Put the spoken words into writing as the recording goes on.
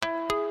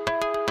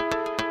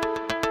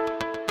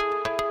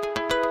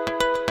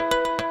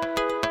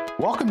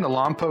Welcome to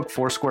Lompoc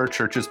Foursquare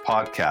Church's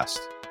podcast.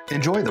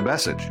 Enjoy the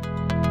message.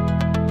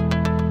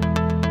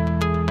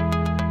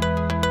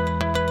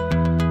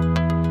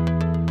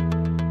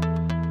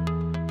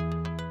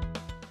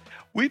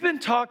 We've been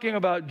talking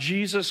about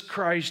Jesus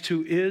Christ,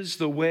 who is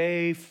the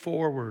way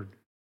forward.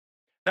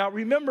 Now,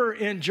 remember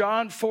in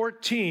John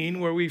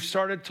 14, where we've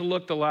started to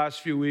look the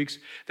last few weeks,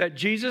 that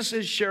Jesus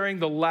is sharing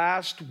the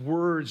last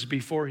words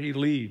before he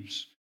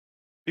leaves.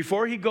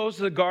 Before he goes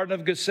to the Garden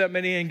of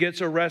Gethsemane and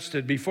gets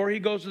arrested, before he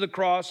goes to the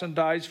cross and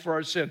dies for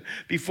our sin,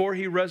 before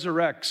he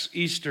resurrects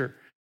Easter,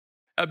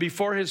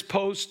 before his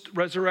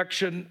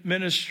post-resurrection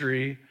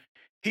ministry,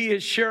 he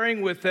is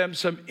sharing with them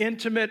some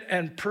intimate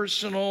and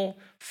personal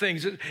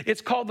things.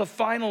 It's called the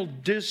final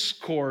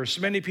discourse.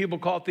 Many people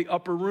call it the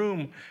upper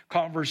room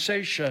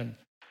conversation.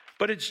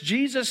 But it's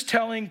Jesus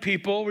telling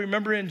people,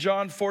 remember in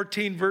John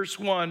 14, verse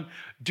 1,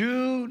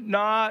 do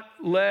not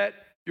let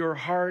your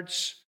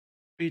hearts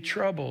be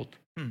troubled.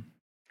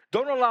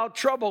 Don't allow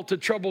trouble to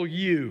trouble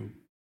you.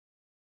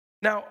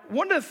 Now,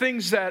 one of the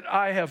things that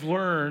I have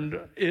learned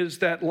is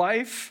that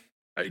life,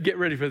 get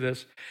ready for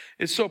this,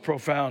 it's so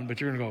profound,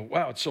 but you're going to go,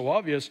 wow, it's so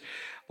obvious.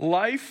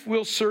 Life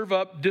will serve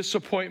up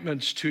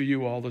disappointments to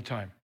you all the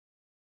time.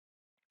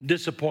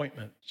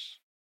 Disappointments.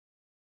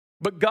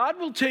 But God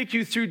will take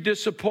you through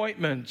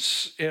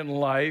disappointments in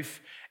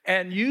life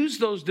and use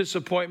those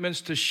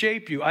disappointments to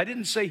shape you. I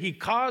didn't say he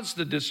caused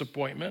the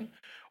disappointment,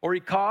 or he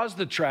caused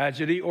the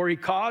tragedy, or he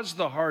caused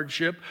the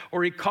hardship,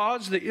 or he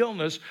caused the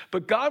illness,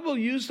 but God will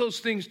use those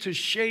things to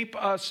shape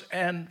us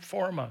and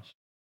form us.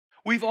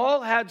 We've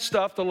all had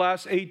stuff the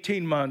last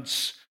 18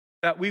 months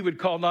that we would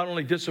call not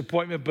only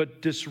disappointment,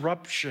 but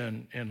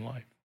disruption in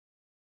life.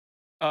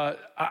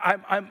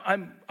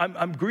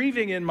 I'm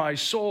grieving in my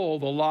soul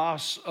the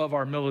loss of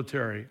our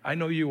military. I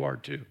know you are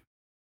too.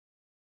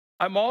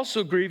 I'm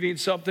also grieving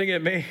something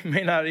that may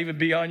not even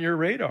be on your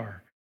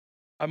radar.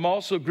 I'm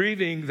also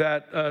grieving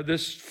that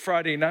this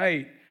Friday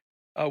night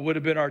would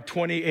have been our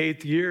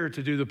 28th year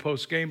to do the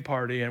post-game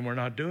party, and we're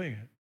not doing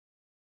it.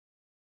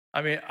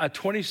 I mean,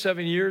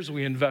 27 years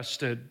we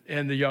invested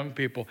in the young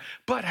people.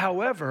 But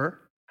however,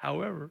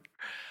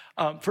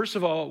 first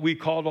of all, we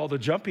called all the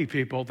jumpy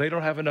people. They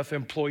don't have enough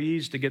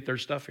employees to get their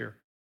stuff here.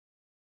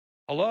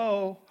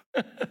 Hello?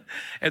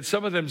 And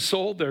some of them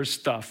sold their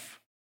stuff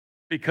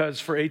because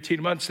for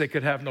 18 months they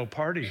could have no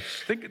parties.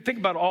 Think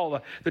about all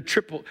the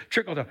trickle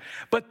down.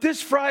 But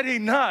this Friday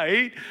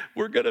night,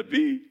 we're going to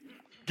be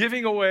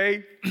giving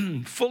away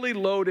fully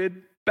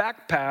loaded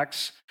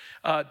backpacks,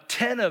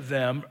 10 of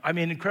them. I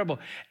mean, incredible.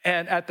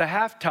 And at the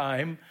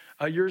halftime,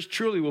 yours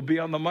truly will be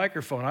on the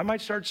microphone. I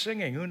might start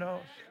singing. Who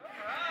knows?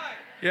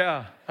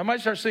 Yeah, I might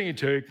start singing,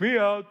 "Take Me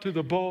Out to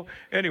the Bowl."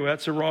 Anyway,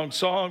 that's the wrong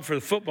song for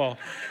the football.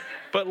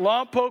 But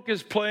Lompoc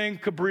is playing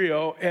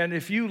Cabrillo, and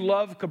if you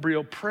love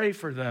Cabrillo, pray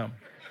for them.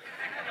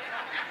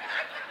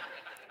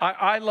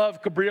 I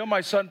love Cabrillo.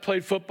 My son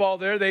played football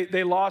there.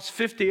 They lost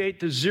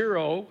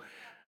 58-0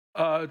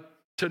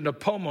 to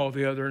Napomo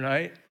the other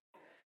night.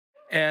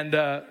 And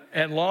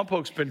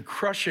Lompoc's been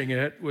crushing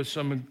it with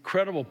some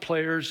incredible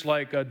players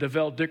like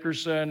DeVell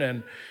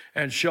Dickerson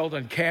and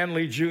Sheldon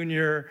Canley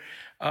Jr.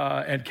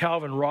 And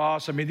Calvin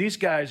Ross. I mean, these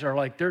guys are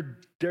like, they're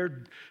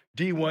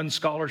D1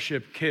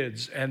 scholarship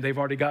kids, and they've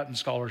already gotten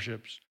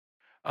scholarships.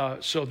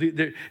 So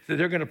they're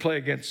going to play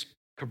against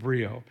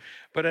Cabrillo.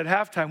 But at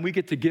halftime, we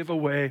get to give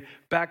away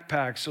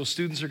backpacks. So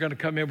students are going to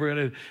come in. We're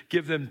going to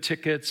give them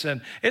tickets,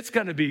 and it's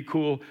going to be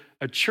cool.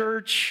 A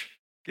church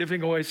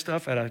giving away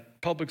stuff at a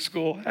public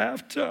school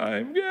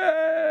halftime.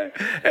 Yay!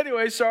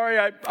 Anyway, sorry,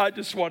 I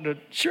just wanted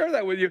to share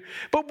that with you.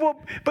 But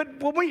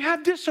when we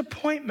have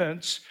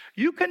disappointments,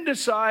 you can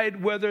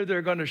decide whether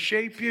they're going to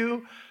shape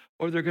you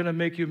or they're going to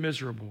make you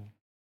miserable.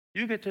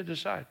 You get to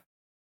decide.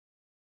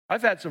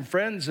 I've had some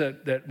friends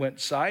that went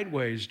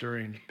sideways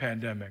during the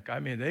pandemic. I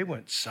mean, they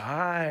went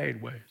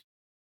sideways.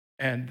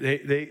 And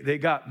they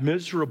got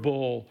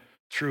miserable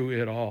through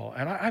it all.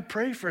 And I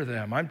pray for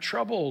them. I'm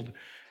troubled.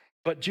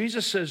 But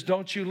Jesus says,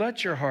 don't you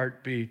let your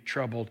heart be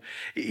troubled.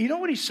 You know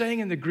what he's saying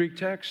in the Greek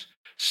text?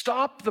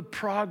 Stop the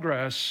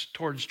progress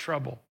towards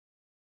trouble.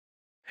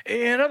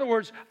 In other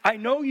words, I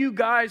know you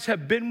guys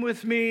have been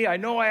with me. I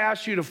know I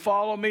asked you to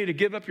follow me, to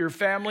give up your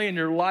family and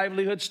your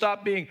livelihood.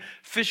 Stop being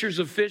fishers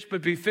of fish,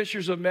 but be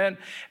fishers of men.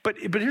 But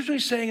here's what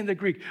he's saying in the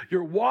Greek.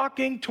 You're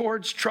walking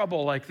towards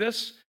trouble like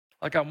this,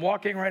 like I'm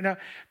walking right now.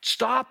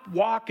 Stop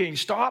walking.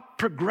 Stop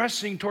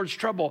progressing towards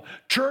trouble.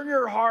 Turn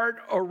your heart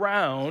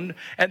around.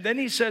 And then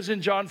he says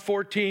in John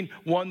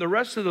 14:1, the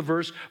rest of the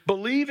verse,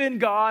 believe in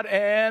God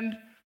and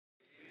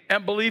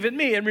believe in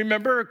me. And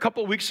remember a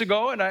couple of weeks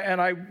ago, and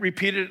I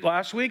repeated it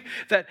last week,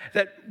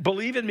 that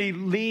believe in me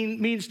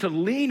means to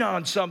lean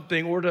on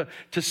something or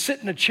to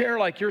sit in a chair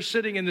like you're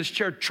sitting in this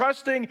chair,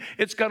 trusting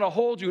it's going to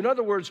hold you. In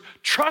other words,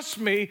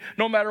 trust me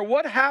no matter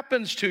what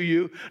happens to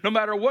you, no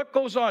matter what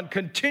goes on.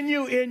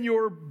 Continue in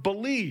your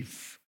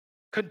belief.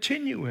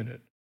 Continue in it.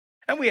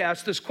 And we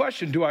ask this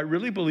question, do I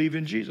really believe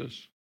in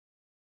Jesus?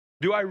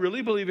 Do I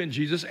really believe in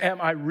Jesus?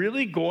 Am I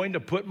really going to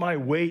put my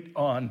weight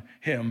on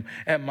him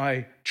and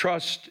my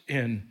trust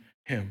in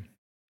him?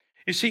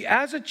 You see,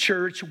 as a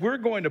church, we're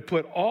going to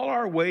put all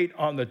our weight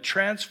on the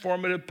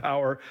transformative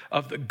power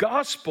of the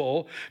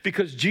gospel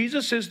because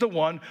Jesus is the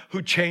one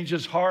who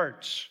changes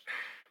hearts.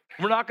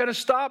 We're not going to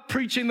stop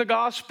preaching the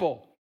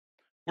gospel.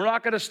 We're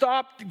not going to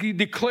stop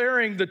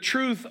declaring the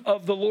truth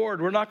of the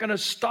Lord. We're not going to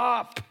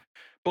stop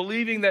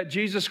believing that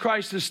Jesus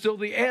Christ is still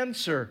the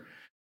answer.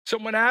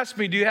 Someone asked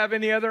me, do you have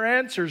any other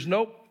answers?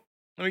 Nope.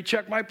 Let me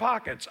check my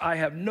pockets. I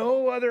have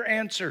no other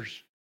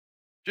answers.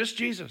 Just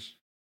Jesus.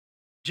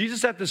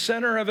 Jesus at the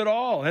center of it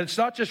all. And it's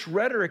not just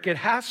rhetoric. It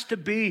has to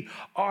be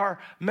our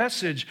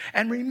message.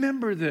 And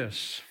remember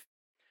this.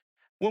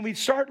 When we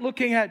start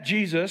looking at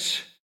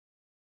Jesus,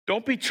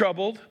 don't be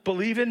troubled,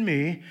 believe in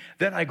me.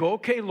 Then I go,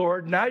 okay,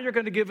 Lord, now you're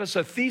going to give us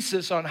a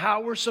thesis on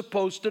how we're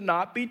supposed to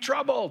not be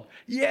troubled.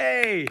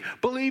 Yay,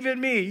 believe in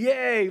me.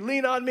 Yay,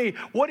 lean on me.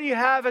 What do you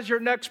have as your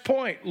next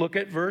point? Look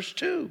at verse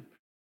 2.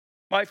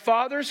 My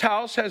Father's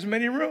house has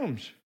many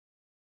rooms.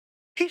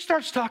 He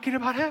starts talking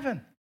about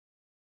heaven.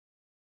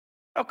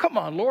 Oh, come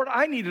on, Lord,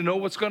 I need to know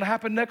what's going to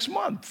happen next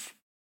month.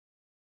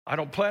 I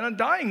don't plan on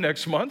dying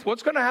next month.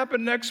 What's going to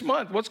happen next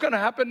month? What's going to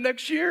happen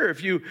next year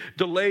if you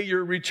delay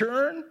your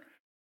return?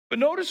 But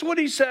notice what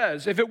he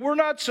says. If it were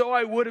not so,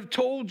 I would have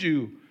told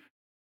you.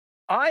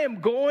 I am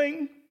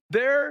going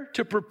there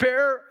to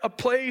prepare a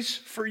place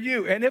for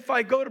you. And if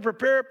I go to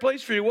prepare a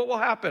place for you, what will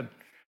happen?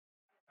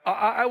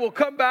 I will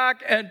come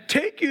back and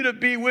take you to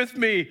be with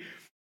me,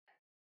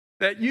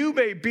 that you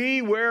may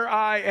be where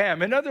I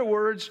am. In other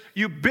words,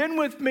 you've been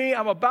with me.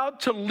 I'm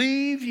about to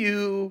leave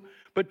you,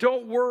 but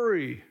don't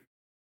worry.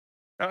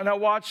 Now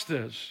watch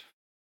this.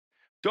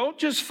 Don't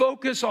just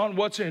focus on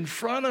what's in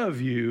front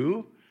of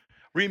you.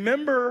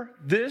 Remember,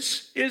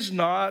 this is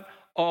not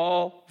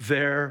all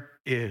there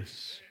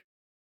is.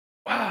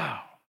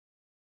 Wow.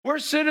 We're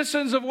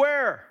citizens of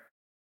where?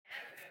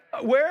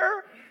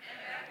 Where?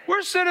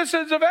 We're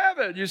citizens of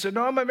heaven. You said,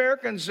 no, I'm an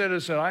American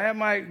citizen. I have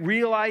my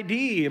real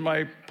ID in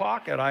my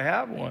pocket. I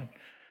have one.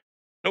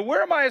 Now,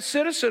 where am I a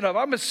citizen of?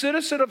 I'm a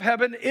citizen of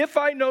heaven if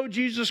I know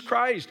Jesus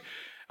Christ.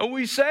 And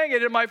we sang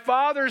it, in my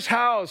Father's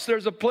house,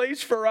 there's a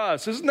place for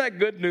us. Isn't that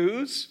good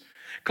news?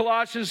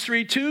 Colossians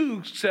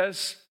 3:2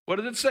 says, what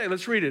does it say?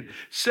 Let's read it.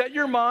 Set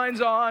your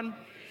minds on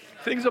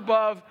things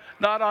above,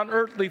 not on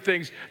earthly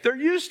things. There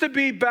used to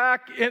be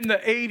back in the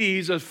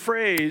 80s a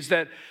phrase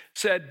that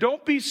said,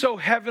 don't be so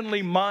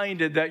heavenly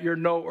minded that you're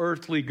no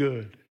earthly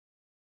good.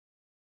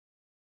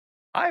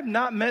 I've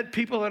not met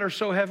people that are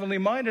so heavenly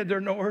minded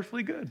they're no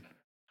earthly good.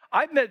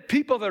 I've met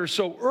people that are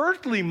so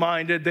earthly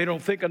minded they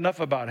don't think enough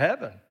about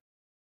heaven.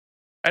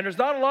 And there's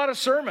not a lot of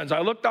sermons. I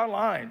looked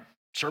online,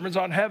 sermons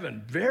on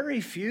heaven,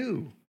 very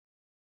few.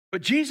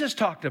 But Jesus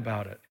talked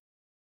about it.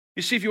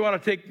 You see, if you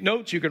want to take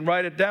notes, you can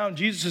write it down.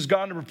 Jesus has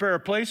gone to prepare a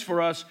place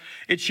for us.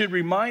 It should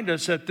remind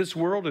us that this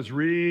world is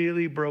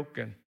really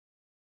broken.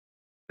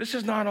 This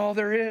is not all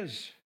there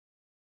is.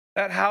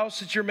 That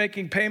house that you're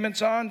making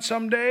payments on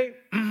someday,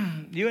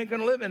 you ain't going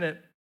to live in it.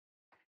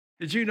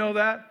 Did you know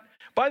that?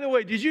 By the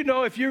way, did you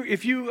know if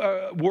you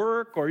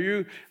work or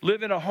you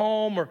live in a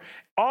home, or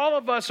all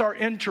of us are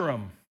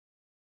interim?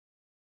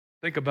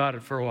 Think about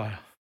it for a while.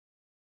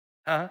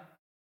 Huh?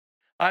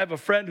 I have a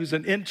friend who's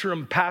an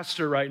interim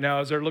pastor right now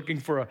as they're looking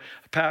for a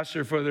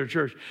pastor for their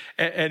church.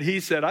 And he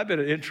said, I've been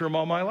an interim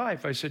all my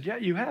life. I said, yeah,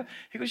 you have?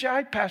 He goes, yeah,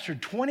 I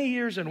pastored 20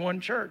 years in one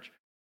church.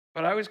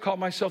 But I always call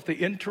myself the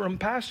interim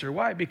pastor.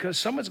 Why? Because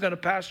someone's going to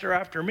pastor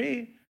after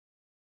me.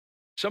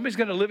 Somebody's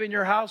going to live in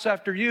your house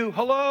after you.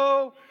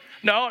 Hello?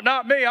 No,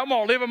 not me. I'm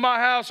going to live in my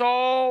house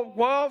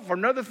for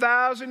another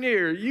 1,000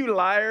 years. You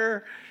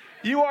liar.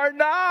 You are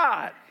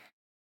not.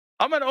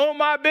 I'm going to own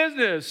my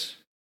business.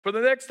 For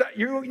the next time,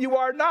 you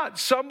are not.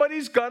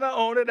 Somebody's going to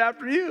own it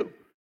after you.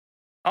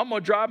 I'm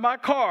going to drive my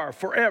car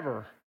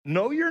forever.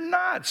 No, you're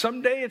not.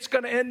 Someday it's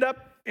going to end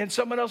up in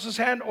someone else's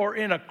hand or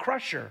in a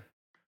crusher.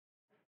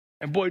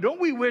 And boy,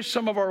 don't we wish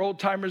some of our old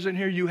timers in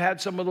here, you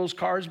had some of those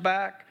cars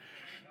back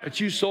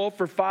that you sold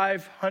for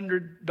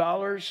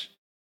 $500?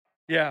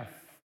 Yeah.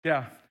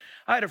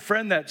 I had a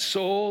friend that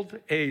sold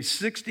a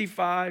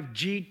 65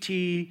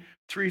 GT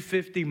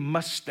 350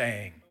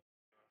 Mustang,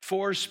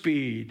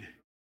 4-speed.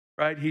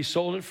 Right? He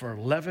sold it for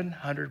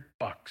 $1,100.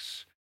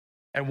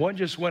 And one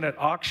just went at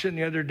auction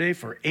the other day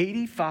for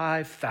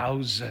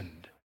 $85,000.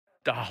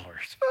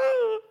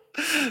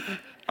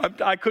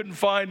 I couldn't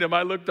find him.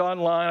 I looked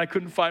online. I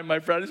couldn't find my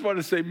friend. I just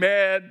wanted to say,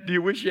 man, do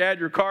you wish you had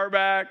your car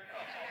back?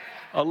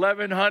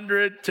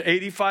 $1,100 to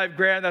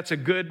 $85,000. That's a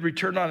good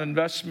return on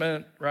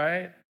investment,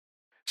 right?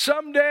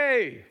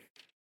 Someday.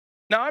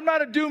 Now, I'm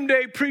not a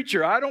doomsday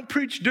preacher. I don't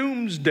preach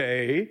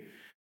doomsday.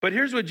 But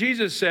here's what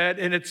Jesus said,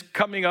 and it's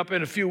coming up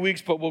in a few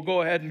weeks, but we'll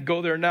go ahead and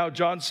go there now.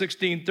 John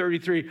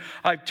 16:33.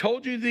 I've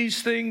told you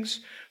these things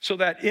so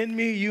that in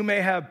me you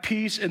may have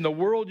peace. In the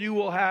world you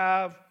will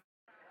have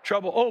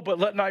trouble. Oh, but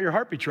let not your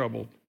heart be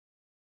troubled.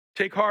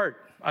 Take heart.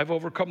 I've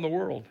overcome the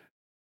world.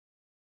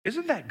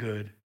 Isn't that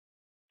good?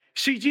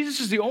 See, Jesus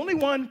is the only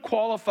one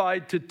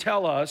qualified to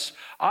tell us,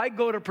 I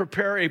go to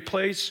prepare a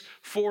place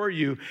for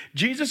you.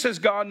 Jesus has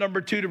gone, number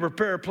 2, to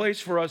prepare a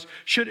place for us,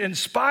 should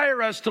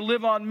inspire us to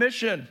live on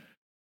mission.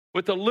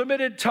 with the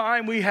limited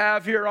time we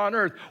have here on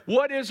earth.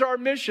 What is our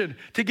mission?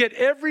 To get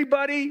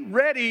everybody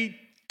ready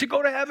to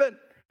go to heaven.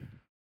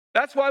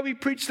 That's why we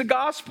preach the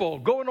gospel.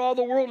 Go into all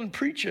the world and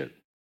preach it.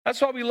 That's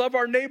why we love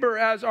our neighbor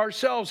as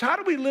ourselves. How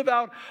do we live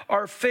out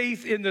our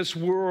faith in this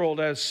world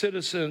as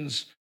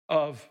citizens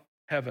of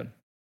heaven?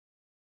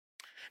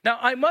 Now,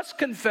 I must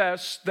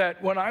confess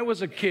that when I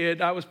was a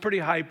kid, I was pretty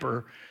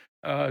hyper.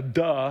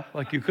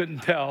 Like you couldn't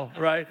tell,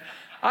 right?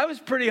 I was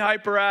pretty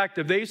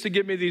hyperactive. They used to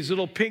give me these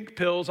little pink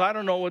pills. I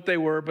don't know what they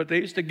were, but they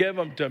used to give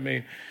them to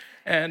me.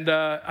 And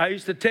I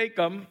used to take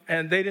them,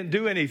 and they didn't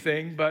do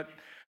anything, but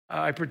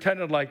I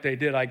pretended like they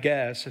did, I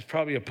guess. It's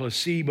probably a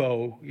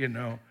placebo, you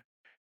know.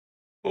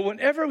 But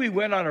whenever we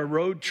went on a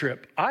road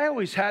trip, I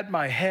always had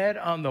my head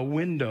on the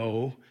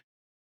window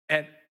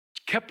and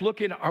kept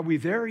looking, are we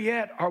there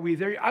yet? Are we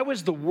there? I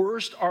was the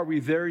worst are we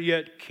there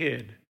yet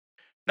kid.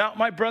 Now,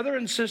 my brother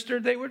and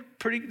sister,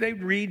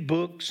 they'd read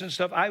books and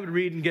stuff. I would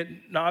read and get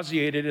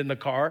nauseated in the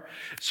car.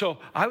 So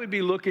I would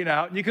be looking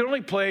out. And you could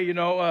only play,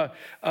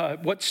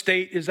 what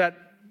state is that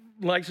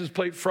license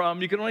plate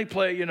from? You can only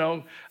play,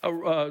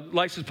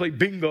 license plate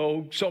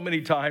bingo so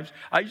many times.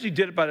 I usually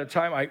did it by the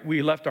time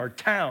we left our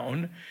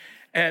town.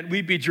 And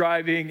we'd be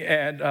driving,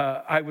 and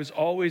I was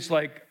always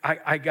like,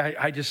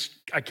 I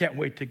can't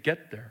wait to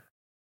get there.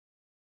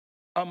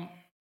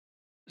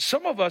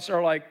 Some of us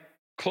are like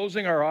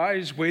closing our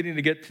eyes, waiting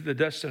to get to the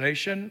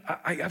destination.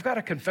 I've got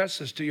to confess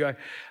this to you.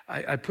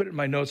 I put it in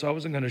my notes. I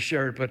wasn't going to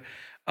share it, but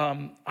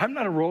I'm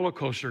not a roller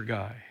coaster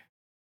guy.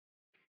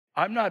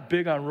 I'm not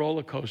big on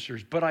roller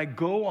coasters, but I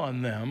go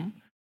on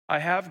them. I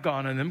have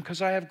gone on them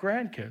because I have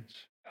grandkids.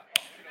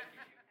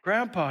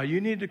 Grandpa,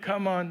 you need to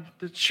come on.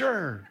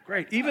 Sure,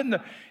 great. Even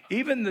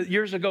the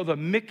years ago, the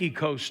Mickey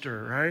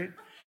coaster, right?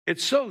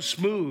 It's so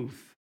smooth.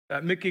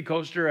 That Mickey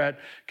coaster at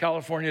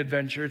California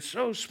Adventure, it's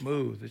so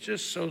smooth. It's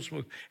just so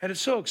smooth. And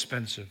it's so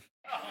expensive.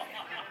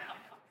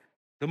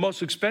 The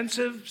most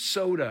expensive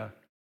soda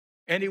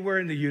anywhere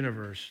in the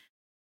universe,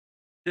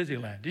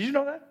 Disneyland. Did you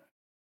know that?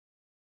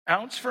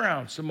 Ounce for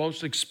ounce, the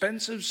most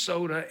expensive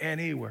soda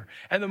anywhere.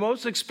 And the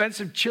most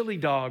expensive chili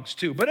dogs,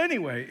 too. But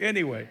anyway.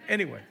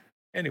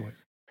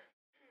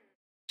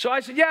 So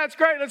I said, yeah, it's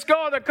great. Let's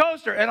go on the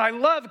coaster. And I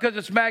love because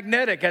it's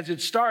magnetic. As it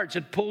starts,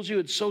 it pulls you.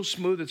 It's so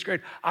smooth. It's great.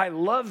 I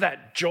love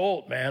that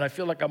jolt, man. I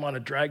feel like I'm on a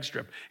drag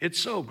strip. It's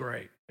so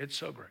great. It's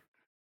so great.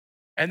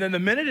 And then the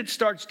minute it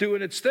starts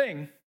doing its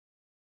thing,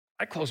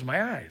 I close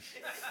my eyes.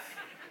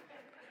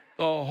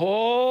 The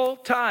whole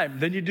time.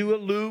 Then you do a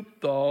loop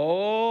the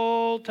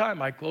whole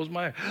time. I close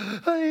my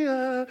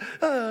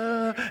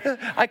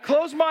I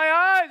close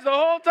my eyes the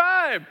whole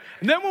time.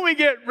 And then when we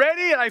get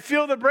ready and I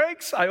feel the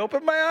brakes, I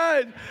open my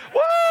eyes.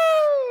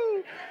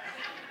 Woo!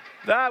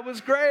 That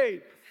was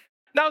great.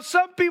 Now,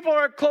 some people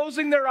are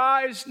closing their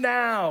eyes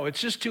now.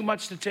 It's just too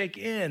much to take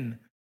in.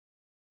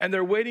 And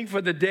they're waiting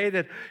for the day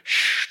that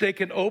they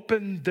can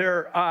open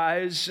their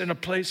eyes in a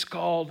place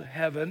called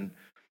heaven.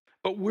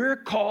 But we're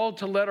called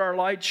to let our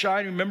light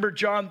shine. Remember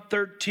John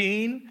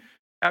 13?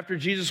 After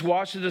Jesus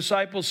washed the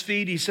disciples'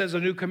 feet, he says, a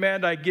new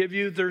command I give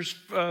you. There's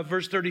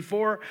verse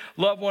 34,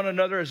 love one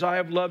another as I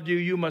have loved you.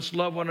 You must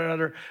love one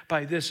another.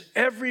 By this,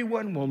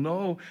 everyone will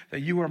know that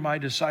you are my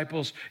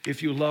disciples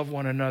if you love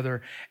one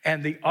another.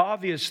 And the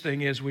obvious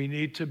thing is we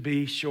need to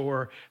be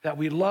sure that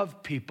we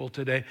love people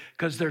today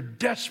because they're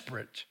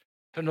desperate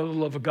to know the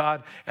love of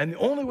God. And the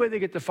only way they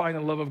get to find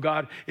the love of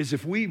God is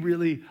if we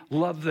really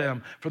love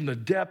them from the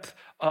depth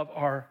of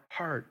our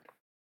heart.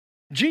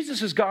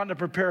 Jesus has gone to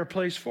prepare a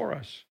place for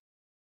us.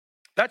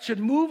 That should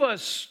move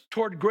us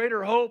toward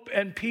greater hope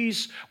and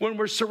peace when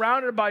we're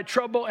surrounded by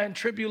trouble and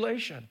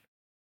tribulation.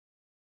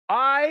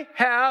 I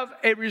have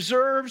a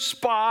reserved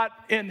spot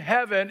in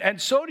heaven,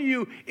 and so do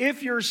you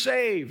if you're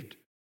saved.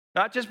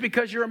 Not just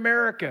because you're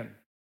American,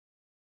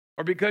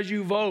 or because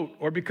you vote,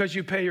 or because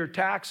you pay your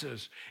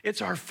taxes.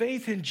 It's our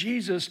faith in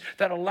Jesus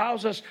that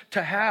allows us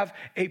to have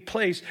a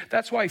place.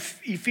 That's why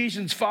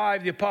Ephesians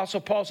 5, the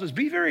Apostle Paul says,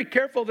 be very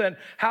careful then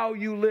how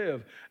you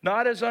live,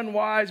 not as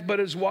unwise, but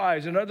as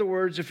wise. In other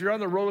words, if you're on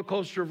the roller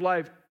coaster of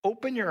life,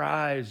 open your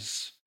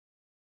eyes.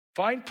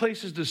 Find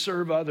places to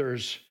serve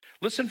others.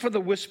 Listen for the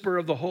whisper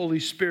of the Holy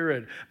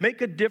Spirit.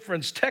 Make a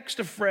difference. Text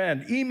a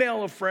friend.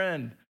 Email a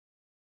friend.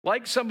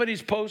 Like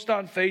somebody's post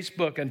on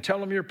Facebook and tell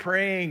them you're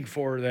praying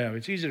for them.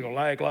 It's easy to go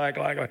like.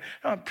 No,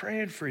 I'm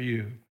praying for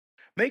you.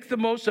 Make the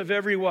most of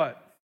every what?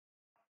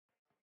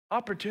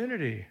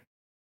 Opportunity.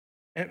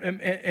 And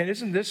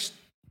isn't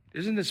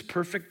this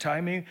perfect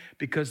timing?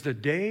 Because the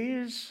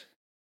days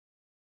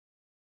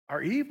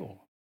are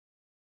evil.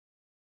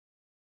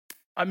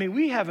 I mean,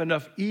 we have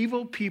enough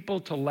evil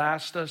people to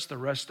last us the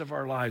rest of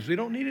our lives. We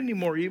don't need any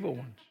more evil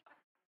ones.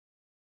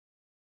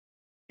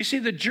 You see,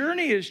 the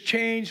journey is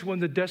changed when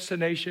the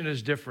destination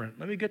is different.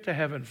 Let me get to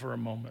heaven for a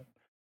moment.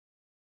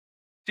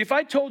 See, if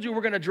I told you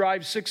we're going to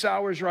drive 6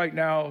 hours right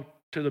now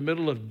to the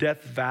middle of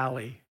Death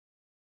Valley.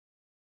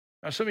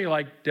 Now, some of you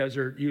like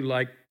desert, you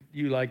like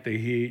the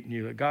heat,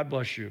 and God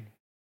bless you.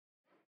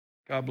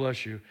 God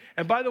bless you.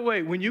 And by the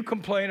way, when you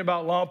complain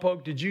about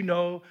Lompoc, did you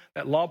know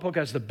that Lompoc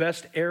has the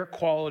best air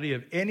quality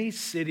of any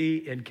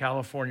city in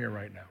California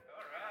right now?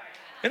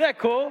 Isn't that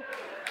cool?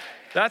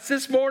 That's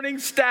this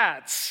morning's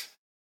stats.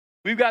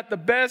 We've got the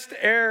best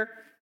air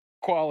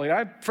quality. I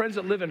have friends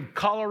that live in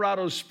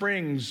Colorado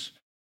Springs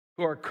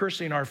who are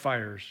cursing our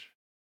fires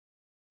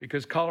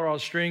because Colorado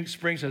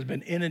Springs has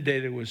been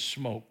inundated with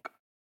smoke.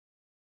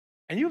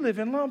 And you live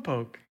in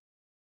Lompoc.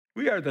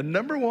 We are the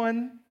number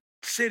one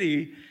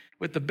city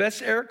with the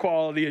best air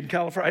quality in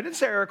California. I didn't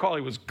say air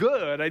quality was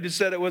good. I just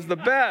said it was the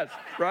best,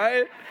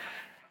 right?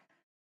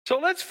 So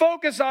let's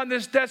focus on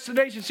this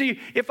destination. See,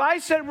 if I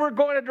said we're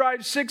going to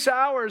drive 6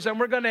 hours and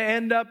we're going to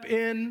end up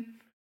in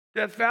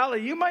Death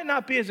Valley, you might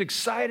not be as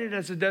excited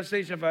as a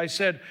destination if I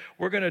said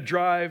we're going to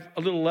drive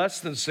a little less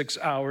than 6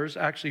 hours,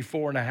 actually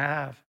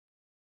 4.5,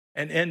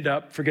 and end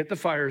up, forget the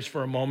fires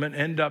for a moment,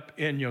 end up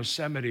in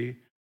Yosemite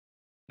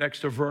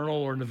next to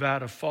Vernal or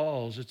Nevada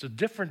Falls. It's a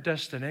different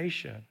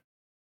destination.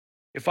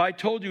 If I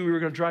told you we were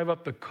going to drive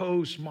up the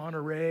coast,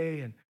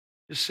 Monterey, and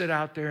just sit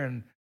out there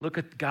and look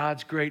at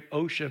God's great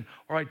ocean,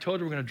 or I told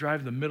you we're going to drive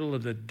in the middle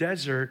of the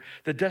desert,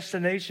 the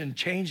destination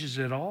changes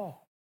it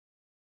all.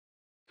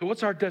 So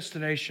what's our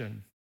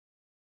destination?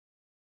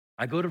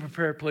 I go to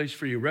prepare a place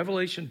for you.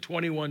 Revelation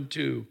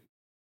 21:2.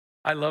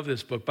 I love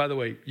this book. By the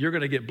way, you're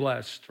going to get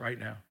blessed right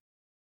now.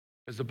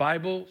 Because the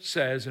Bible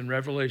says in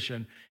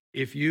Revelation,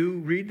 if you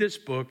read this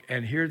book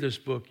and hear this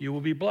book, you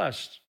will be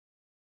blessed.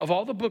 Of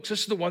all the books,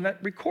 this is the one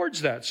that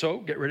records that. So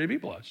get ready to be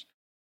blessed.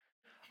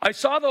 I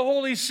saw the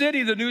holy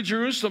city, the New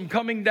Jerusalem,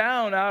 coming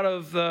down out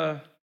of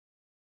the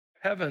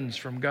heavens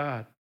from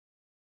God,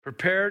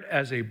 prepared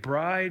as a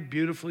bride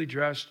beautifully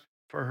dressed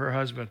for her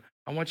husband.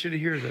 I want you to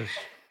hear this.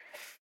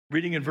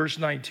 Reading in verse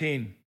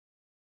 19,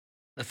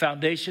 the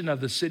foundation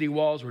of the city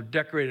walls were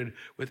decorated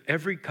with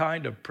every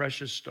kind of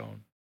precious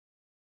stone.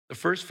 The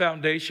first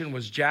foundation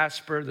was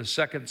jasper, the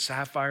second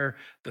sapphire,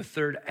 the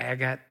third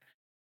agate,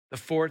 the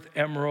fourth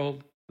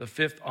emerald, the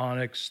fifth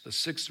onyx, the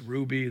sixth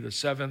ruby, the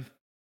seventh,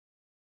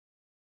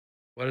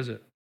 what is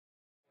it?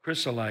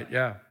 Chrysolite,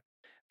 yeah.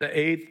 The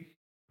eighth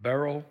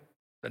beryl,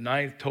 the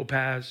ninth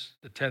topaz,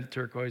 the 10th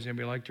turquoise.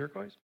 Anybody like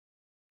turquoise?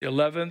 The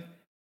 11th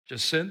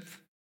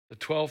jacinth, the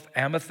 12th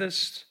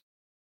amethyst.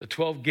 The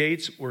 12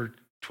 gates were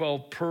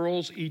 12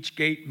 pearls, each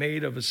gate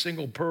made of a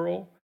single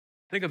pearl.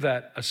 Think of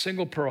that, a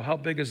single pearl. How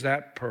big is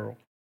that pearl?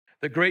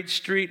 The great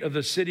street of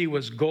the city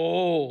was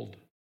gold,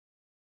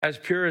 as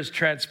pure as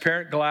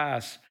transparent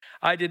glass.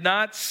 I did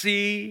not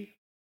see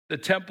the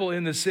temple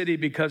in the city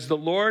because the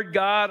Lord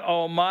God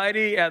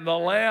Almighty and the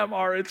Lamb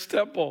are its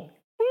temple.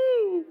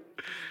 Woo!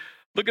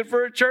 Looking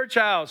for a church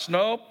house?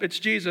 Nope, it's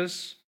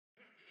Jesus.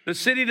 The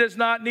city does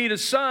not need a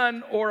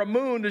sun or a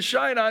moon to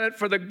shine on it,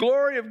 for the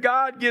glory of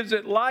God gives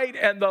it light,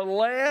 and the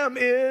Lamb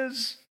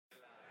is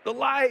the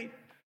light.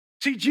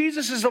 See,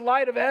 Jesus is the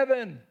light of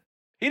heaven.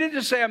 He didn't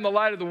just say, I'm the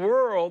light of the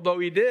world, though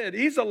he did.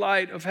 He's the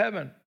light of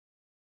heaven.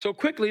 So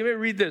quickly, let me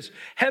read this.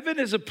 Heaven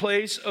is a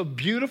place of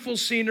beautiful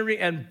scenery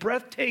and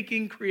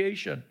breathtaking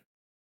creation.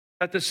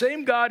 That the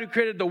same God who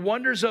created the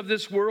wonders of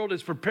this world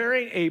is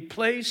preparing a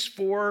place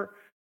for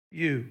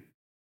you.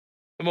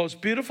 The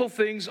most beautiful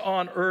things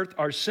on earth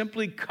are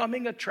simply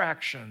coming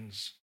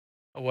attractions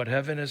of what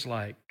heaven is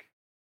like.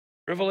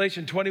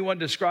 Revelation 21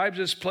 describes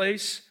this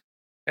place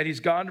that he's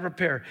gone to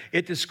prepare.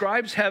 It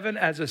describes heaven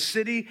as a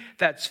city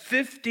that's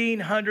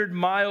 1,500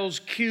 miles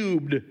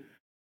cubed,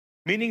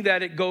 meaning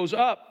that it goes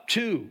up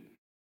to.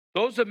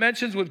 Those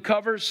dimensions would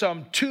cover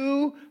some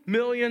 2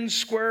 million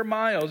square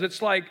miles.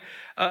 It's like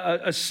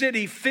a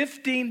city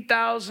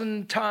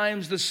 15,000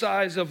 times the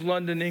size of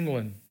London,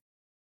 England.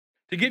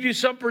 To give you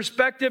some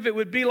perspective, it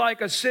would be like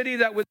a city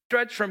that would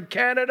stretch from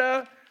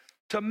Canada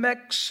to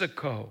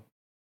Mexico.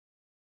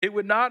 It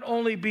would not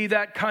only be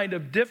that kind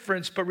of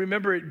difference, but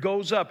remember, it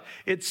goes up.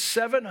 It's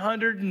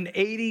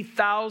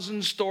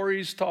 780,000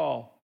 stories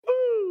tall.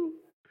 Woo!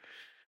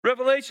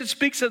 Revelation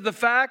speaks of the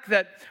fact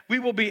that we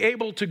will be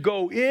able to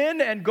go in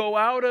and go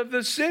out of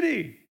the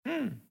city.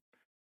 There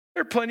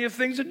are plenty of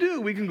things to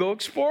do. We can go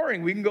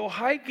exploring. We can go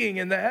hiking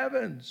in the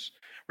heavens.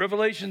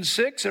 Revelation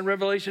 6 and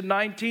Revelation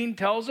 19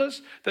 tells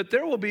us that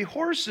there will be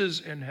horses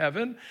in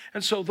heaven.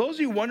 And so those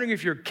of you wondering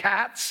if your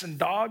cats and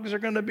dogs are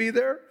going to be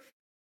there,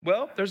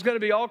 well, there's going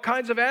to be all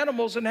kinds of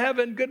animals in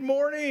heaven. Good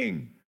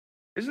morning.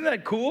 Isn't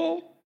that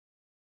cool?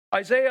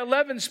 Isaiah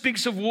 11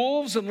 speaks of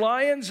wolves and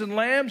lions and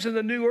lambs in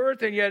the new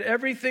earth, and yet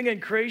everything in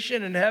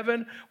creation in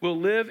heaven will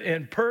live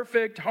in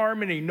perfect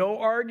harmony. No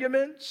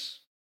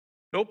arguments,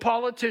 no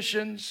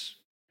politicians,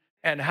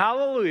 and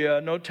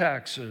hallelujah, no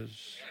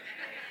taxes.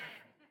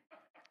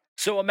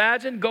 So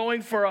imagine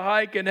going for a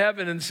hike in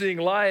heaven and seeing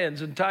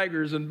lions and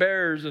tigers and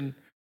bears and,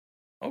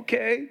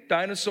 okay,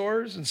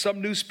 dinosaurs and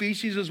some new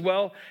species as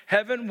well.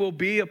 Heaven will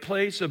be a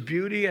place of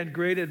beauty and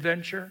great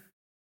adventure.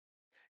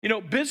 You know,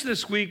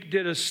 Business Week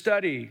did a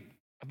study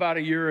about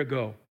a year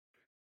ago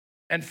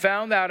and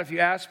found out if you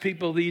ask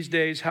people these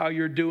days how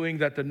you're doing,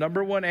 that the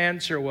number one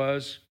answer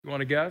was, you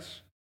want to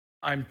guess?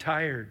 I'm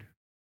tired.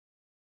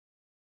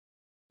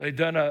 They've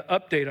done an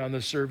update on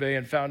the survey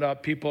and found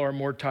out people are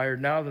more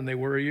tired now than they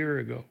were a year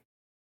ago.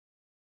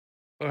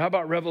 But how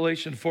about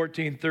Revelation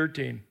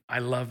 14:13? I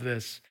love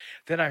this.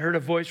 Then I heard a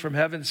voice from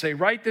heaven say,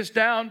 write this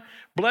down.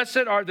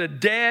 Blessed are the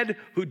dead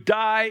who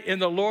die in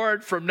the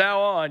Lord from now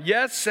on.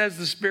 Yes, says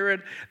the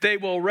Spirit, they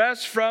will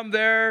rest from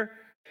their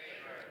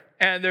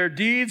and their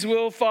deeds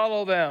will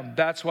follow them.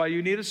 That's why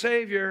you need a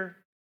Savior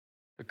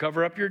to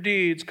cover up your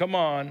deeds. Come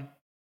on.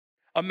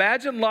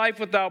 Imagine life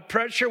without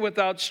pressure,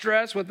 without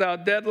stress,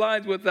 without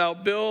deadlines,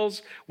 without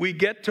bills. We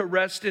get to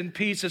rest in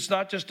peace. It's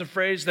not just a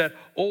phrase that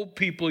old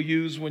people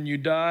use when you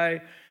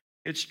die.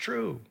 It's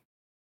true.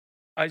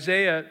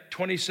 Isaiah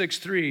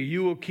 26:3,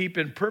 you will keep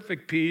in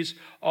perfect peace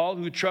all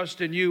who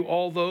trust in you,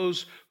 all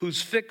those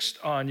who's fixed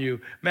on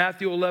you.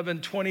 Matthew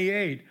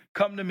 11:28,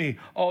 come to me,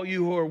 all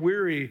you who are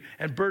weary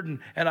and burdened,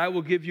 and I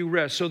will give you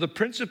rest. So the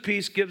Prince of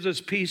Peace gives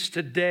us peace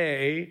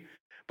today.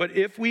 But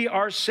if we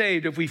are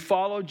saved, if we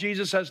follow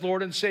Jesus as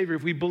Lord and Savior,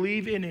 if we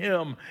believe in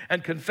him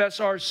and confess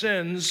our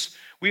sins,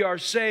 we are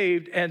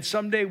saved, and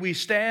someday we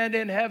stand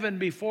in heaven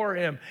before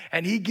him,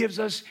 and he gives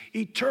us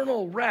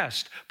eternal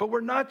rest. But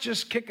we're not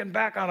just kicking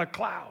back on a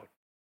cloud.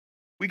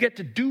 We get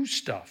to do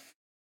stuff.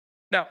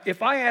 Now,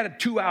 if I had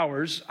 2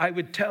 hours, I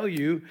would tell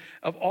you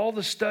of all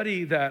the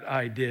study that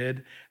I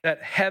did,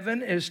 that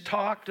heaven is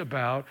talked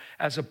about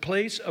as a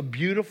place of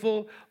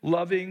beautiful,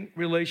 loving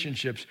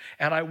relationships.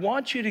 And I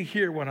want you to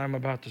hear what I'm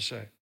about to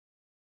say,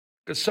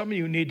 because some of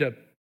you need to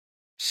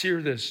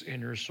sear this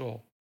in your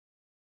soul.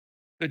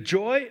 The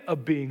joy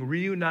of being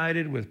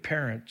reunited with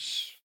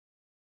parents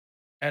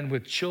and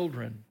with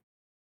children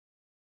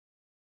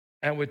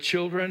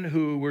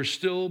who were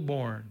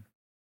stillborn,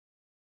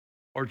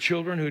 or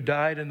children who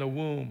died in the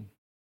womb,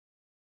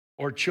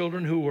 or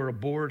children who were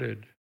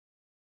aborted.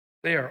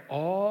 They are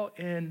all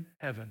in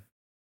heaven.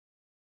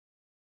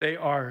 They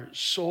are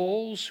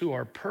souls who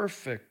are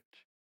perfect.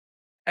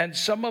 And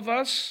some of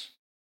us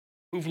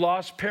who've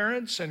lost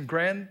parents and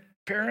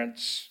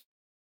grandparents,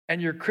 and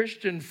your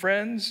Christian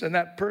friends, and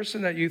that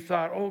person that you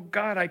thought, oh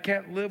God, I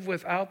can't live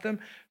without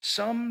them.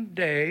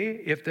 Someday,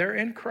 if they're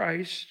in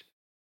Christ,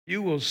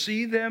 you will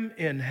see them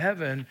in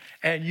heaven,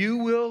 and you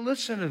will,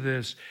 listen to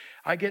this,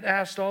 I get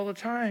asked all the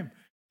time,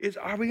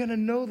 are we going to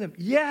know them?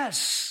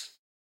 Yes,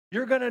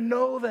 you're going to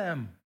know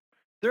them.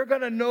 They're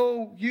going to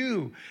know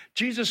you.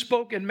 Jesus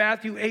spoke in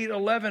Matthew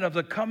 8:11 of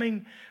the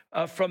coming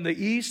from the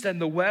east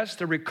and the west,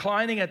 the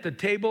reclining at the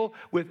table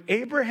with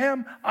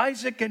Abraham,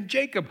 Isaac, and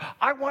Jacob.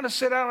 I want to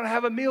sit down and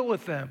have a meal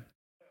with them.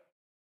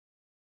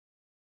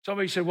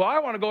 Somebody said, well, I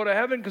want to go to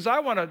heaven because I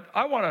want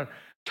to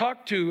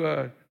talk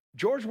to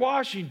George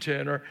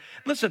Washington, or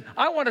listen,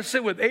 I want to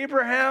sit with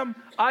Abraham,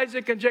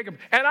 Isaac, and Jacob,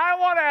 and I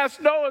want to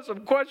ask Noah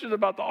some questions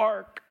about the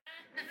ark.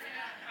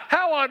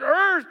 How on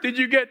earth did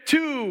you get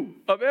 2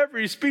 of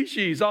every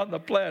species on the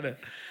planet?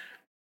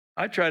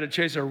 I tried to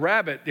chase a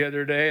rabbit the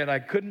other day, and I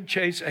couldn't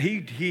chase.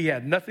 He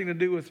had nothing to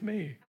do with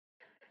me.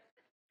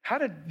 How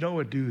did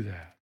Noah do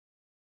that?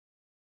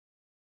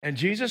 And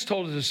Jesus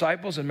told his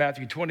disciples in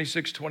Matthew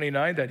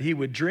 26:29 that he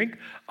would drink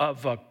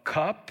of a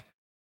cup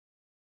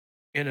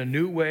in a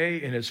new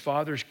way in his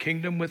Father's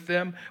kingdom with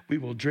them. We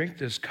will drink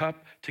this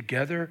cup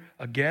together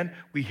again.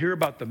 We hear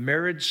about the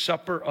marriage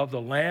supper of the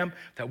Lamb,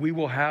 that we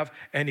will have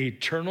an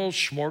eternal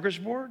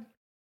smorgasbord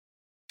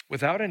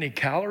without any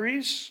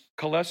calories,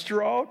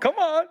 cholesterol. Come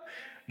on,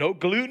 no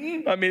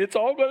gluten. I mean, it's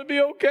all going to be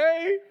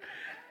okay.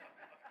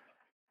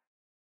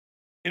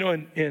 You know,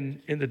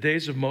 in the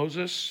days of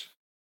Moses,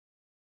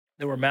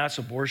 there were mass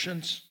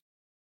abortions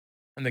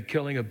and the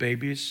killing of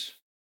babies.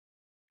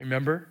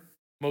 Remember?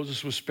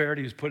 Moses was spared.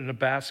 He was put in a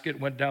basket,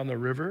 went down the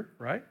river,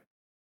 right?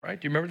 Right?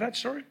 Do you remember that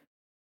story?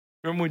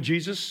 Remember when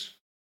Jesus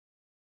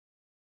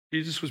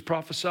was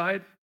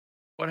prophesied?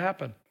 What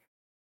happened?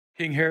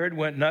 King Herod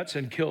went nuts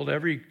and killed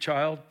every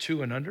child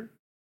 2 and under.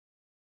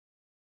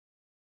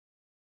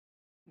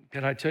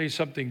 Can I tell you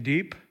something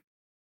deep?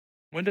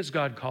 When does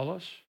God call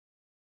us?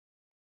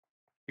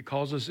 He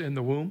calls us in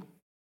the womb.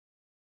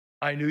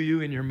 I knew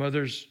you in your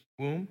mother's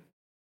womb.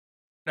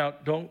 Now,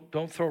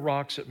 don't throw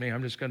rocks at me.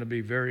 I'm just going to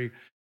be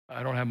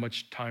I don't have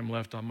much time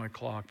left on my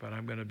clock, but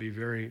I'm going to be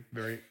very,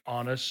 very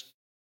honest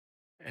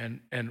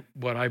and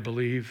what I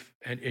believe.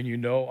 And you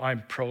know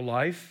I'm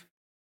pro-life,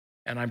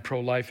 and I'm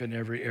pro-life in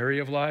every area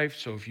of life.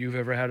 So if you've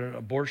ever had an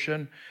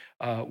abortion,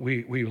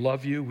 we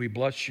love you. We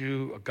bless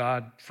you.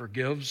 God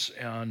forgives.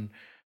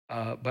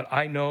 But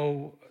I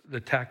know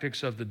the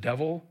tactics of the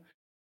devil,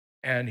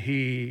 and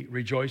he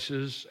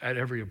rejoices at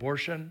every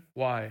abortion.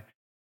 Why?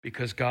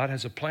 Because God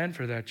has a plan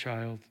for that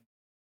child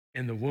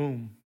in the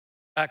womb,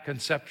 at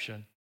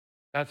conception.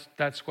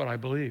 That's what I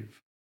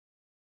believe.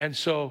 And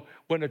so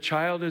when a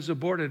child is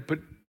aborted, but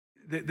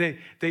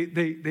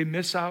they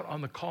miss out on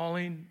the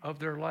calling of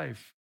their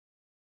life,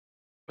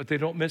 but they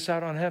don't miss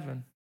out on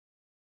heaven.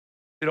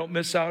 They don't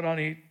miss out on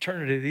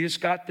eternity. They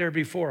just got there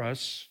before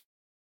us,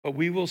 but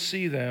we will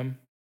see them.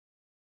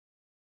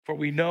 For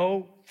we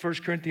know,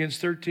 1 Corinthians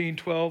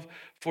 13:12,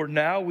 for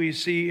now we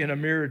see in a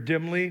mirror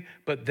dimly,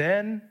 but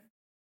then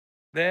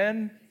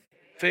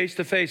face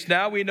to face.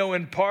 Now we know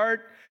in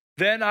part,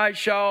 Then I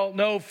shall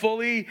know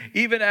fully,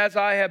 even as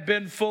I have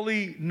been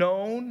fully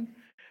known.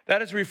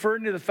 That is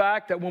referring to the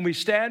fact that when we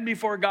stand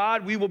before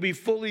God, we will be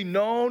fully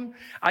known.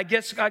 I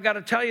guess I got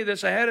to tell you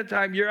this ahead of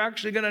time. You're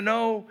actually going to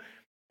know,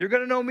 you're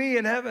going to know me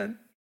in heaven.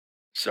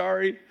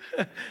 Sorry,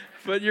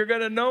 but you're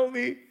going to know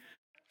me.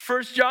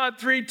 1 John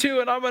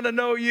 3:2, and I'm going to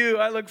know you.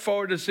 I look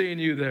forward to seeing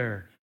you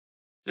there.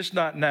 Just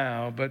not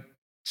now, but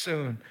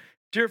soon.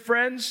 Dear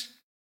friends,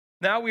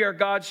 now we are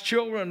God's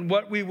children.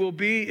 What we will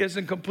be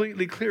isn't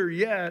completely clear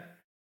yet.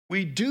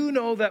 We do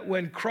know that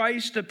when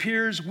Christ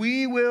appears,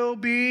 we will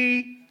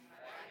be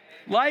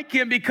like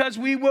him because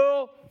we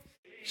will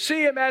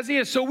see him as he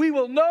is. So we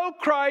will know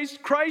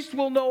Christ, Christ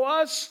will know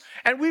us,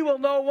 and we will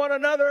know one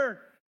another.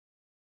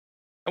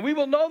 And we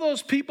will know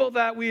those people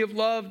that we have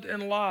loved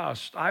and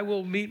lost. I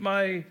will meet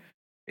my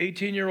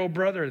 18-year-old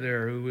brother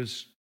there who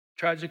was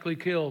tragically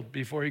killed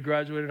before he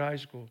graduated high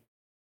school.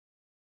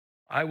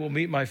 I will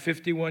meet my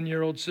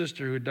 51-year-old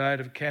sister who died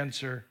of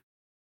cancer.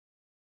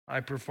 I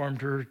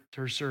performed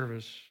her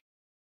service.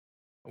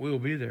 We will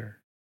be there.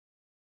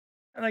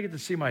 And I get to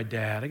see my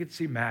dad. I get to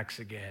see Max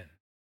again.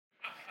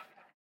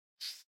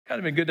 It's kind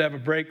of been good to have a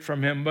break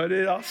from him, but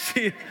I'll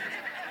see him.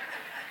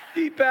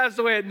 He passed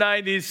away at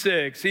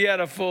 96. He had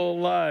a full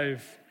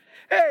life.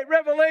 Hey,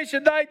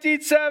 Revelation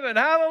 19:7,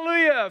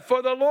 hallelujah,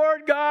 for the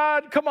Lord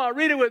God, come on,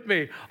 read it with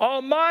me,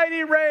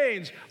 Almighty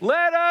reigns.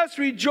 Let us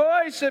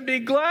rejoice and be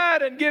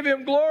glad and give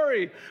him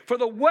glory, for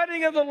the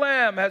wedding of the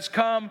Lamb has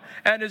come,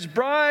 and his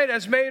bride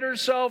has made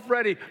herself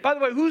ready. By the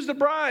way, who's the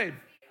bride?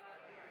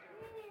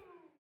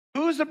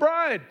 Who's the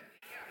bride?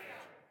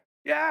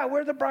 Yeah,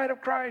 we're the bride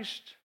of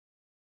Christ.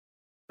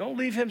 Don't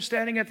leave him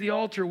standing at the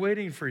altar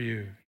waiting for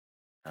you.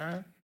 Huh?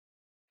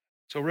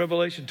 So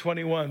Revelation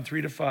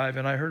 21:3-5,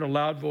 and I heard a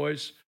loud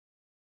voice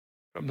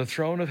from the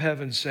throne of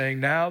heaven saying,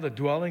 now the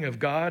dwelling of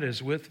God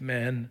is with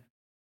men,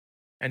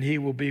 and he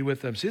will be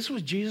with them. So this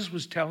was Jesus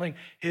was telling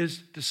his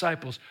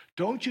disciples,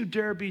 don't you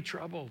dare be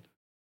troubled.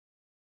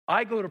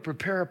 I go to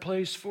prepare a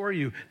place for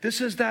you. This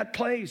is that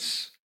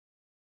place.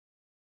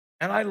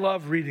 And I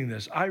love reading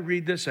this. I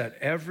read this at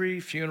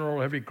every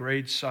funeral, every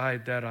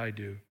graveside that I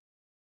do.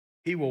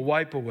 He will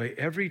wipe away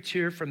every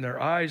tear from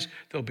their eyes.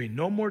 There'll be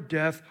no more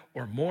death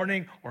or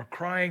mourning or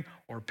crying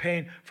or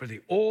pain, for the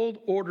old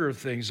order of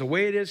things, the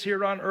way it is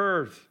here on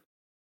earth,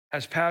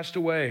 has passed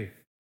away.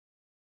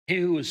 He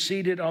who is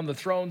seated on the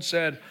throne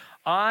said,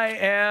 I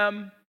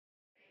am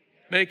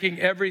making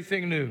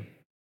everything new.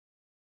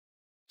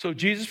 So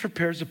Jesus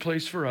prepares a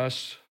place for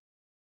us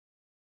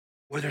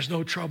where there's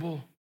no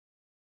trouble.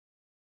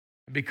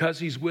 And because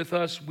he's with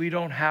us, we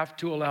don't have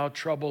to allow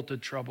trouble to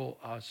trouble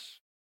us.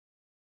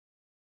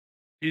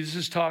 Jesus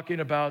is talking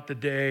about the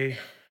day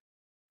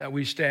that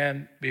we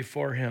stand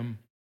before him.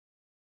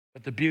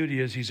 But the beauty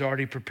is he's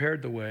already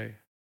prepared the way.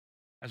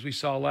 As we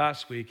saw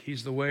last week,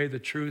 he's the way, the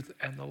truth,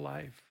 and the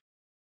life.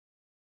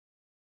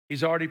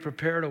 He's already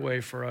prepared a way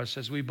for us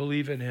as we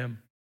believe in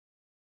him,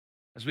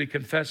 as we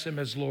confess him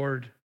as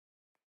Lord,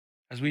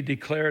 as we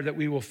declare that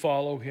we will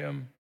follow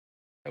him,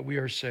 that we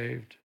are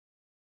saved.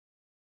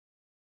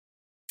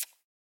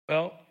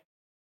 Well,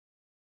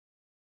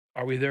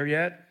 are we there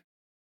yet?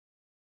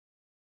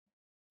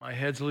 My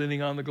head's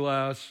leaning on the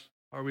glass.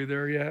 Are we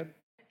there yet?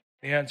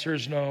 The answer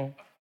is no.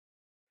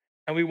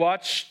 And we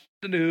watch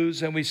the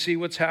news and we see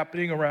what's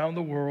happening around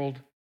the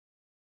world.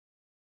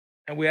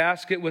 And we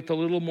ask it with a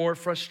little more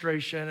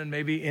frustration and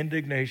maybe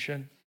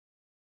indignation.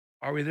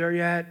 Are we there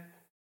yet?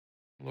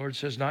 The Lord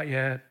says, not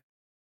yet.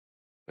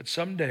 But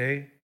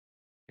someday,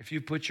 if you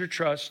put your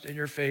trust and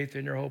your faith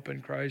and your hope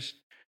in Christ,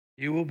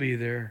 you will be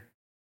there.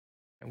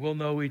 And we'll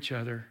know each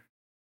other.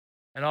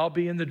 And I'll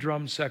be in the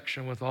drum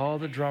section with all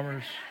the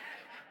drummers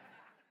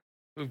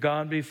who've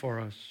gone before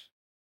us.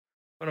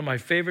 One of my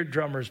favorite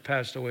drummers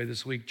passed away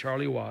this week,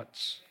 Charlie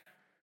Watts,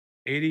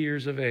 80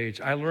 years of age.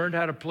 I learned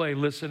how to play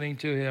listening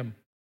to him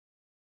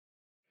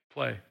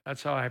play.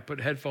 That's how I put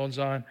headphones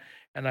on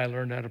and I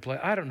learned how to play.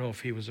 I don't know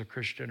if he was a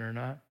Christian or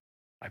not.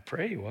 I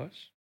pray he was.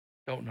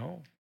 Don't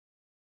know.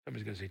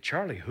 Somebody's going to say,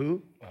 Charlie,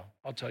 who? Well,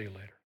 I'll tell you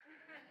later.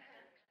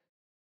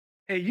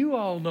 Hey, you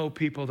all know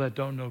people that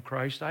don't know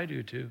Christ. I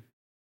do too.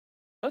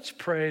 Let's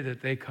pray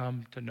that they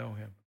come to know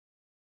him,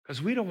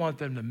 because we don't want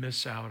them to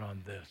miss out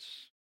on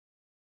this,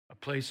 a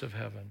place of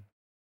heaven.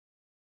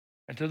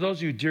 And to those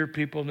of you dear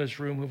people in this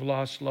room who've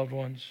lost loved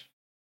ones,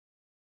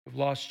 who've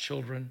lost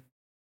children,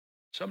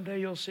 someday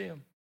you'll see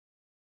them.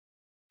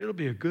 It'll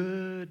be a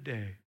good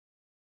day.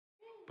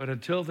 But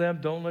until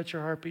then, don't let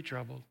your heart be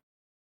troubled.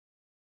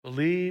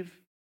 Believe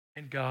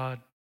in God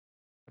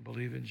and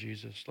believe in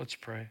Jesus. Let's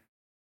pray.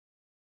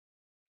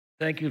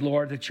 Thank you,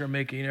 Lord, that you're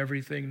making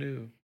everything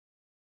new.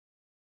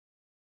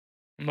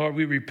 Lord,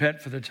 we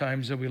repent for the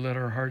times that we let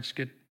our hearts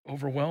get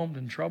overwhelmed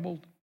and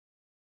troubled.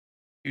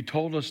 You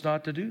told us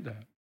not to do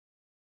that.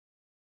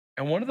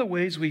 And one of the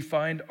ways we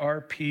find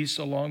our peace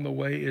along the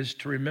way is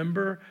to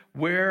remember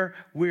where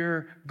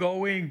we're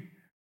going.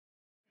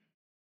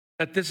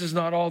 That this is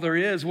not all there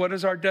is. What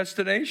is our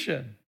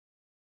destination?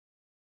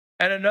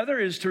 And another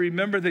is to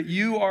remember that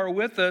you are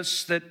with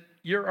us, that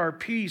you're our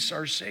peace,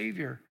 our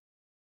Savior.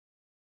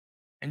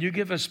 And you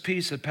give us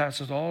peace that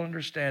passes all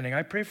understanding.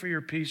 I pray for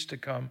your peace to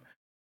come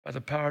by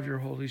the power of your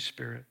Holy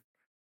Spirit.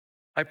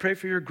 I pray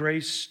for your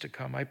grace to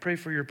come. I pray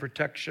for your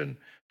protection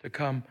to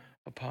come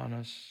upon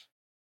us.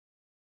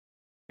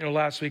 You know,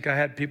 last week I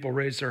had people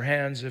raise their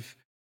hands if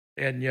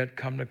they hadn't yet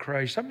come to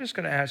Christ. I'm just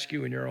going to ask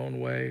you in your own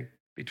way,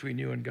 between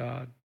you and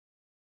God.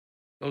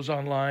 Those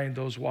online,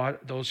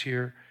 those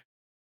here,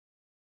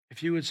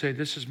 if you would say,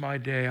 this is my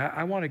day,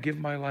 I want to give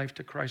my life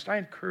to Christ, I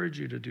encourage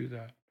you to do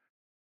that.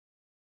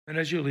 And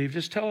as you leave,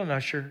 just tell an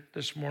usher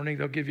this morning.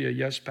 They'll give you a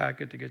yes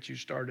packet to get you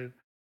started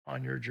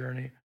on your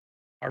journey.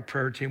 Our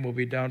prayer team will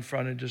be down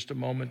front in just a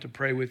moment to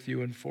pray with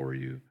you and for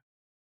you.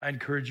 I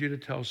encourage you to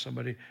tell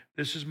somebody,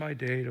 this is my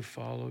day to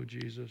follow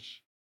Jesus.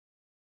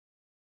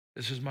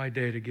 This is my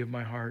day to give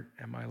my heart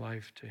and my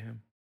life to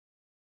him.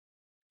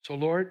 So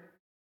Lord,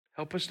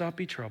 help us not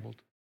be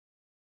troubled,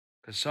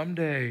 because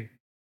someday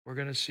we're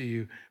going to see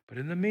you. But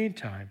in the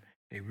meantime,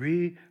 may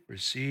we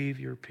receive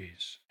your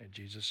peace. In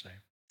Jesus'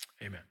 name,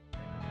 amen.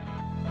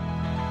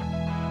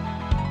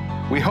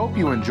 We hope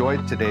you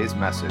enjoyed today's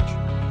message.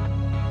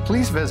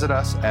 Please visit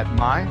us at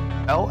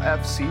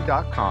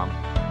mylfc.com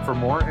for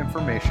more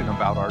information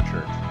about our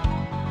church.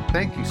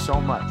 Thank you so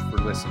much for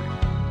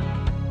listening.